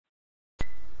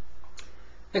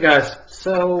Hey guys,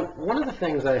 so one of the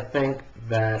things I think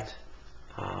that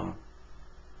um,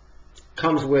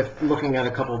 comes with looking at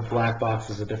a couple of black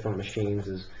boxes of different machines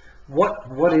is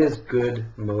what is good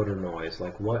motor noise?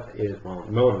 Like what is, well,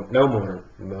 no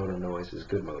motor noise is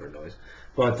good motor noise,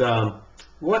 but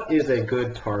what is a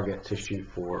good target to shoot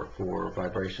for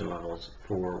vibration levels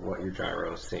for what your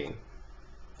gyro is seeing?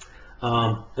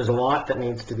 There's a lot that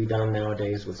needs to be done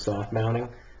nowadays with soft mounting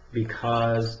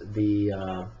because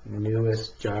the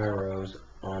newest gyros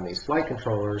on these flight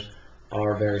controllers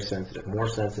are very sensitive, more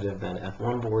sensitive than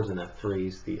F1 boards and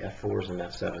F3s. The F4s and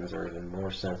F7s are even more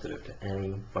sensitive to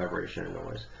any vibration or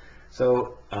noise.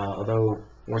 So although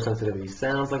more sensitivity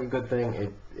sounds like a good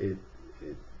thing, it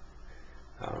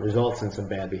results in some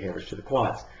bad behaviors to the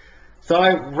quads. So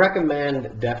I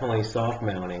recommend definitely soft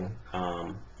mounting.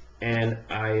 And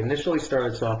I initially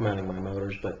started soft mounting my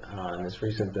motors, but in this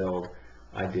recent build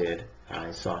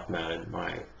I soft mounted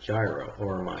my gyro,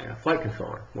 or my flight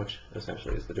controller, which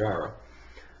essentially is the gyro.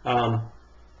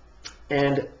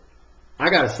 And I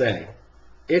gotta say,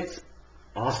 it's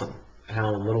awesome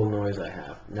how little noise I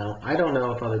have. Now, I don't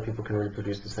know if other people can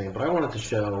reproduce the same, but I wanted to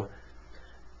show,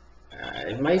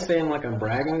 it may seem like I'm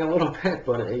bragging a little bit,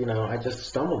 but you know, I just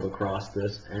stumbled across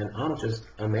this, and I'm just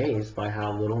amazed by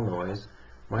how little noise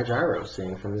my gyro is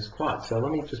seeing from this quad. So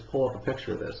let me just pull up a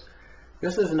picture of this.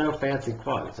 This is no fancy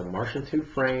quad. It's a Martian 2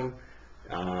 frame.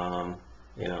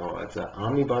 You know, it's an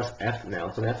omnibus F. Now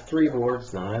it's an F3 board.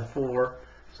 It's not F4.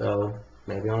 So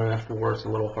maybe on an F4 it's a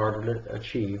little harder to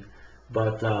achieve.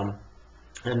 But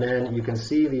and then you can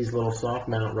see these little soft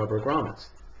mount rubber grommets.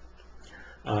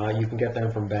 You can get them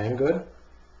from Banggood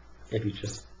if you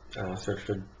just search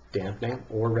for dampening,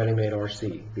 or Ready Made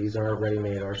RC. These are Ready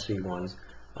Made RC ones.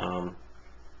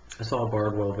 I saw a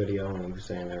Bardwell video and he was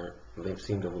saying they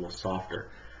seemed a little softer.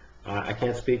 I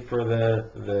can't speak for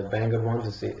the Banggood ones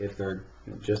to see if they're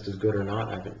just as good or not.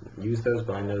 I haven't used those,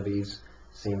 but I know these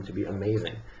seem to be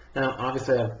amazing. Now,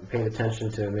 obviously, I've paid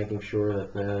attention to making sure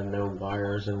that no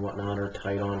wires and whatnot are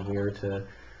tight on here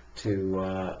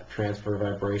to transfer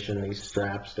vibration. These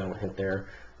straps don't hit there,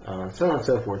 so on and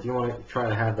so forth. You want to try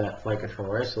to have that flight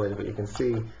controller isolated, but you can see,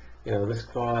 you know, this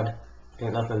quad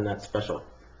ain't nothing that special.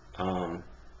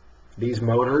 These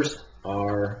motors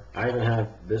are, I even have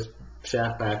this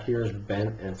shaft back here is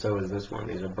bent, and so is this one.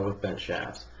 These are both bent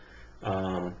shafts,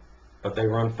 but they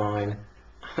run fine.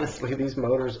 Honestly, these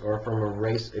motors are from an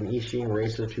Eachine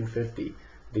Racer 250.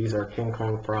 These are King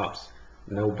Kong props,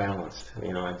 no balanced.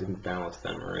 You know, I didn't balance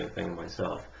them or anything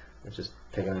myself. It's just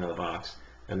taken out of the box.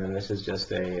 And then this is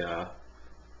just a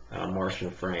Martian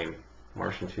frame,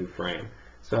 Martian 2 frame.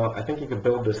 So I think you could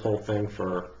build this whole thing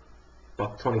for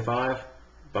 $125,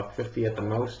 $150 at the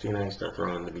most. You know, you start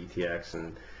throwing the VTX,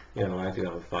 and you know, I do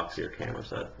have a Foxier camera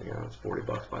set. You know, it's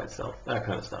 $40 by itself. That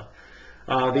kind of stuff.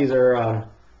 These are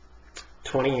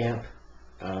 20 amp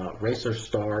Racer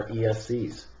Star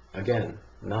ESCs. Again,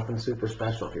 nothing super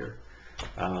special here.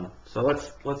 So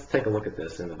let's take a look at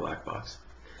this in the black box.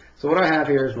 So what I have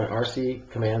here is my RC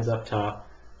commands up top.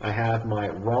 I have my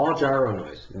raw gyro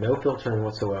noise, no filtering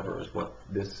whatsoever is what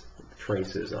this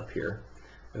trace is up here.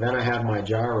 And then I have my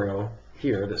gyro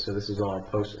here, so this is all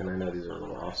post, and I know these are a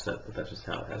little offset, but that's just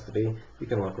how it has to be. You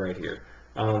can look right here.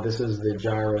 This is the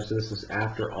gyro, so this is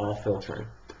after all filtering.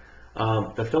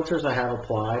 The filters I have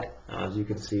applied, as you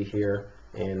can see here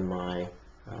in my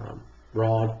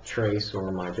raw trace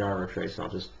or my gyro trace, and I'll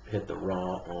just hit the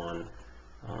raw on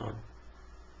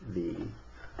the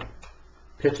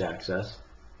pitch axis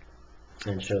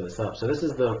and show this up. So this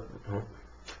is the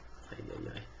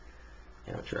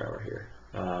amateur hour here.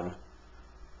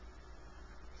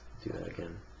 Do that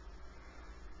again.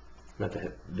 I meant to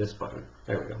hit this button.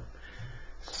 There we go.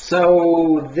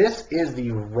 So this is the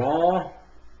raw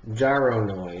gyro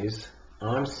noise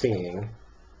I'm seeing.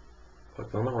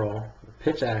 Click on the raw, the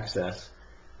pitch axis.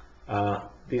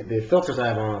 The filters I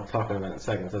have on, I'm talking about in a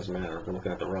second, it doesn't matter. We're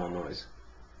looking at the raw noise.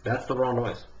 That's the raw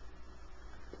noise.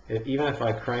 Even if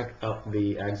I crank up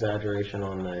the exaggeration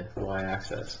on the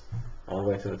y-axis all the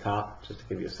way to the top, just to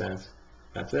give you a sense,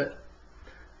 that's it.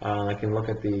 I can look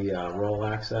at the roll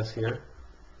axis here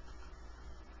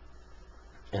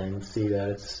and see that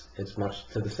it's much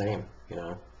to the same, you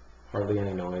know, hardly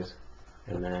any noise,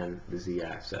 and then the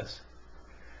z-axis.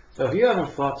 So if you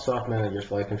haven't soft mounted your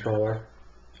flight controller,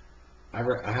 I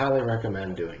highly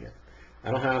recommend doing it. I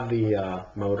don't have the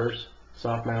motors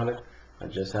soft mounted, I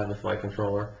just have the flight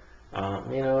controller.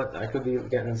 You know, I could be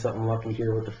getting something lucky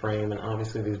here with the frame, and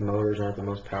obviously these motors aren't the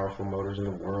most powerful motors in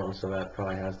the world, so that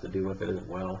probably has to do with it as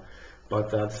well. But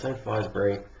the thing flies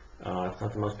great. It's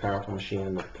not the most powerful machine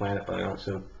on the planet, but I don't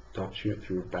don't shoot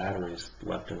through batteries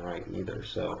left and right either.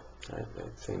 So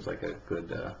it seems like a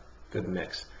good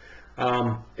mix.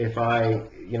 If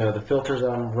the filters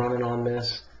I'm running on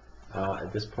this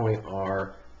at this point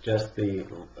are just the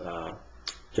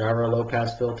Gyro low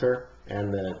pass filter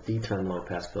and the D-term low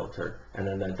pass filter, and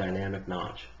then the dynamic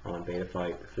notch on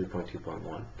Betaflight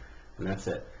 3.2.1, and that's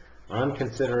it. I'm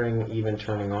considering even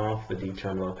turning off the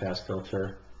D-term low pass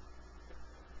filter,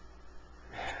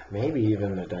 maybe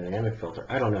even the dynamic filter.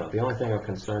 I don't know. The only thing I'm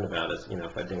concerned about is,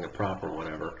 if I ding a prop or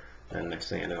whatever, and next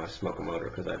thing I know I smoke a motor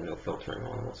because I have no filtering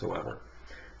on whatsoever.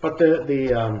 But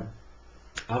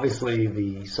obviously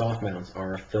the soft mounts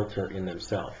are a filter in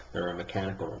themselves. They're a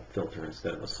mechanical filter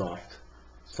instead of a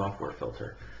software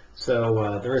filter.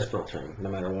 So there is filtering no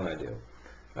matter what I do.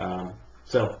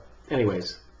 So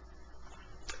anyways,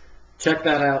 check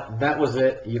that out. That was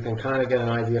it. You can kind of get an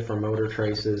idea for motor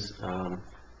traces.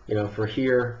 For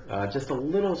here, just a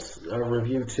little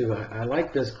review too. I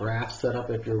like this graph setup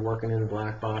if you're working in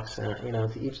BlackBox,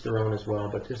 and to each their own as well.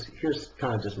 But here's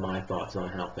kind of just my thoughts on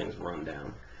how things run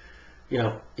down.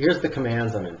 Here's the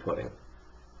commands I'm inputting.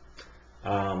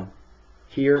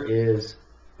 Here is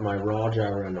my raw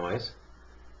gyro noise,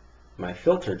 my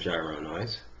filtered gyro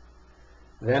noise,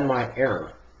 then my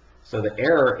error. So the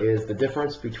error is the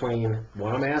difference between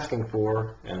what I'm asking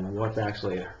for and what's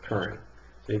actually occurring.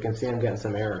 So you can see I'm getting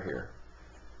some error here.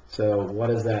 So what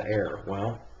is that error?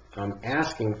 Well, I'm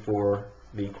asking for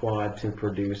the quad to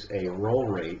produce a roll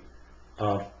rate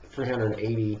of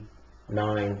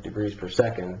 389 degrees per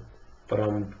second, but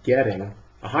I'm getting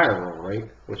a higher roll rate,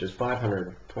 which is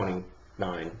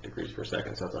 529 degrees per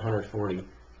second. So it's 140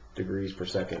 degrees per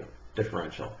second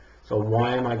differential. So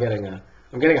why am I getting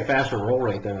I'm getting a faster roll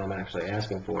rate than I'm actually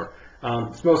asking for?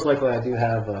 It's most likely I do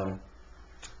have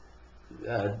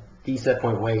D set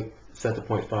point weight set to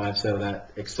 0.5, so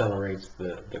that accelerates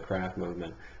the craft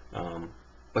movement.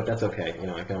 But that's okay.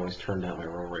 I can always turn down my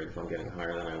roll rate if I'm getting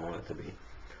higher than I want it to be.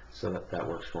 So that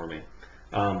works for me.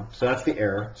 So that's the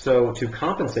error. So to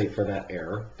compensate for that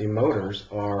error, the motors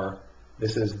are,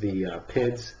 this is the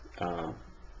PIDs.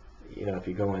 If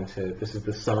you go into, this is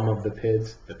the sum of the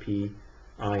PIDs, the P,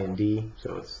 I, and D.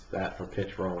 So it's that for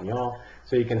pitch, roll, and yaw.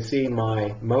 So you can see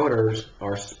my motors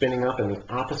are spinning up in the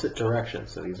opposite direction.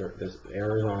 So this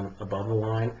error is on above the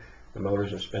line. The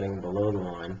motors are spinning below the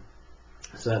line.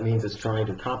 So that means it's trying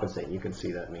to compensate. You can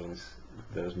see that means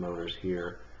those motors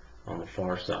here on the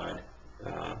far side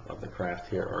of the craft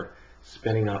here are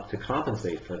spinning up to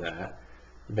compensate for that.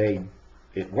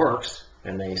 It works,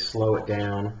 and they slow it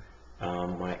down.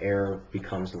 My error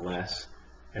becomes less,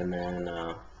 and then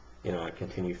I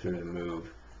continue through the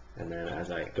move. And then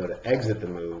as I go to exit the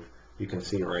move, you can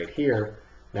see right here,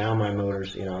 now my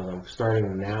motors, as I'm starting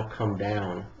to now come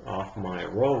down off my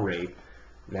roll rate,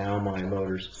 now my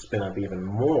motors spin up even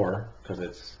more because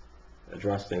it's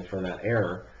adjusting for that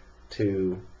error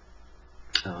to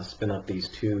spin up these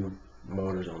two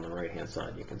motors on the right hand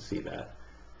side. You can see that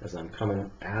as I'm coming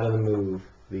out of the move,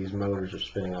 these motors are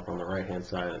spinning up on the right hand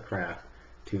side of the craft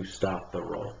to stop the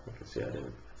roll. You can see I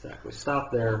didn't exactly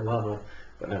stop there level,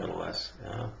 but nevertheless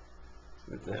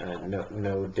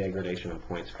no degradation of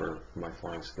points for my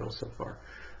flying skills so far.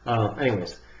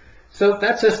 Anyways, so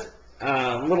that's just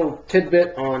a little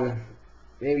tidbit on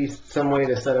maybe some way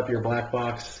to set up your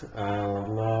BlackBox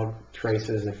log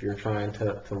traces if you're trying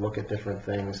to look at different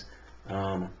things.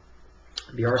 The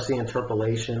RC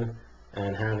interpolation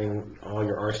and having all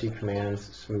your RC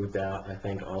commands smoothed out, I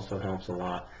think, also helps a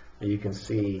lot. You can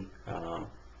see,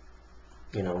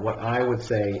 what I would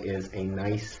say is a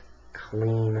nice,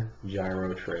 clean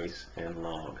gyro trace and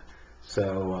log.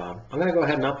 So I'm going to go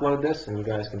ahead and upload this, and you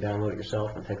guys can download it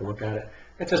yourself and take a look at it.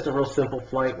 It's just a real simple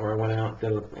flight where I went out,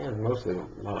 did mostly a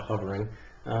lot of hovering,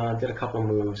 did a couple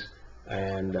moves,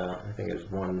 and I think it was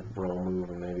one roll move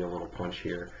and maybe a little punch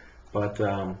here. But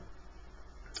I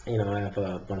have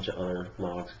a bunch of other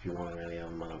logs if you want any of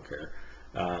them. I don't care.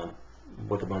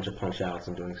 With a bunch of punch outs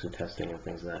and doing some testing and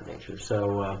things of that nature.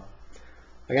 So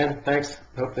again, thanks.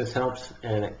 Hope this helps,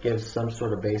 and it gives some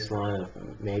sort of baseline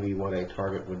of maybe what a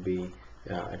target would be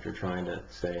if you're trying to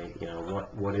say,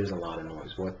 what is a lot of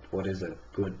noise? What is a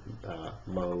good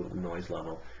low noise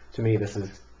level? To me,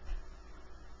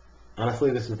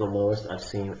 honestly, this is the lowest I've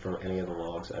seen for any of the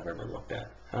logs I've ever looked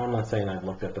at. I'm not saying I've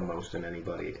looked at the most in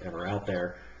anybody ever out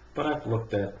there, but I've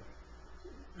looked at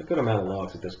a good amount of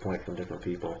logs at this point from different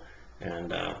people,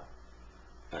 and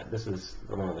this is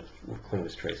one of the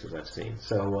cleanest traces I've seen.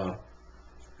 So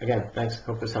again, thanks.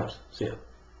 Hope this helps. See you.